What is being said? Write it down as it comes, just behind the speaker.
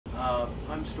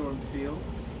I'm Storm Field.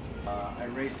 I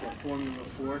race at Formula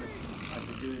Ford. I've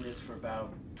been doing this for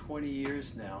about 20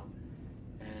 years now,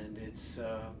 and it's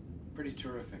pretty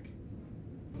terrific.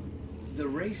 The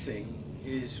racing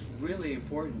is really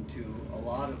important to a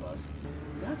lot of us.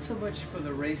 Not so much for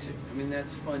the racing. I mean,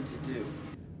 that's fun to do.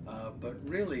 But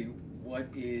really, what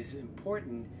is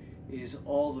important is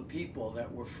all the people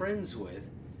that we're friends with,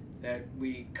 that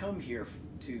we come here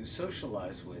to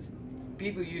socialize with.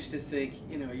 People used to think,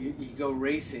 you go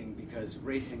racing because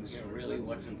racing's really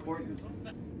what's important.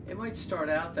 It might start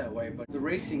out that way, but the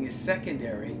racing is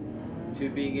secondary to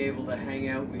being able to hang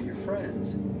out with your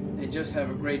friends and just have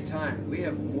a great time. We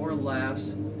have more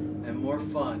laughs and more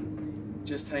fun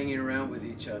just hanging around with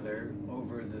each other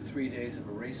over the 3 days of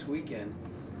a race weekend.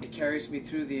 It carries me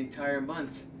through the entire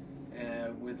month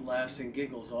with laughs and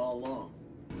giggles all along.